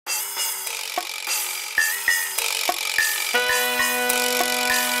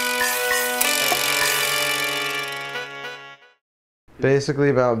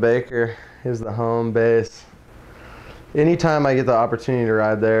Basically, Mount Baker is the home base. Anytime I get the opportunity to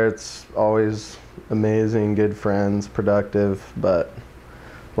ride there, it's always amazing, good friends, productive, but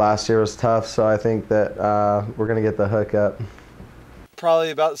last year was tough, so I think that we're gonna get the hook up.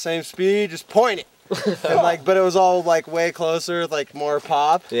 Probably about the same speed, just point it. And but it was all way closer, more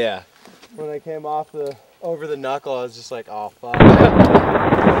pop. Yeah. When I came off over the knuckle, I was just like, oh fuck.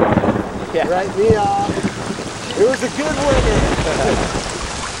 Yeah. Write me off. It was a good winner.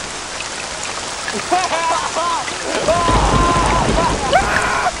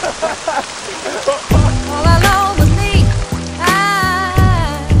 All alone with me,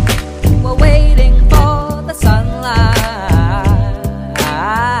 we're waiting for the sunlight.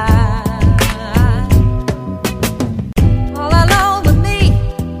 All alone with me,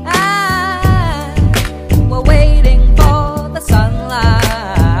 we're waiting for the sunlight.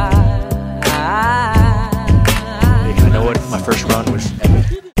 I know what my first run was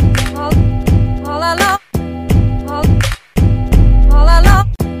epic. All alone. All alone. All alone.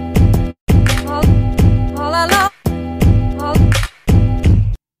 All alone.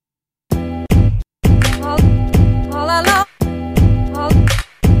 All alone. All alone.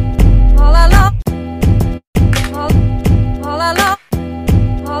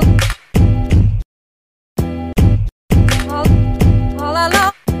 All alone. All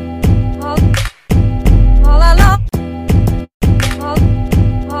alone. All alone. All alone.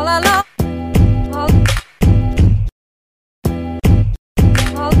 All alone.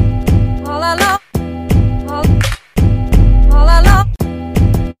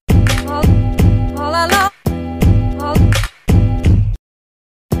 All alone.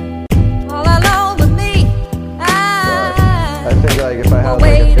 All alone with me. I think if I had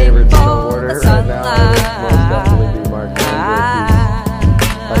a favorite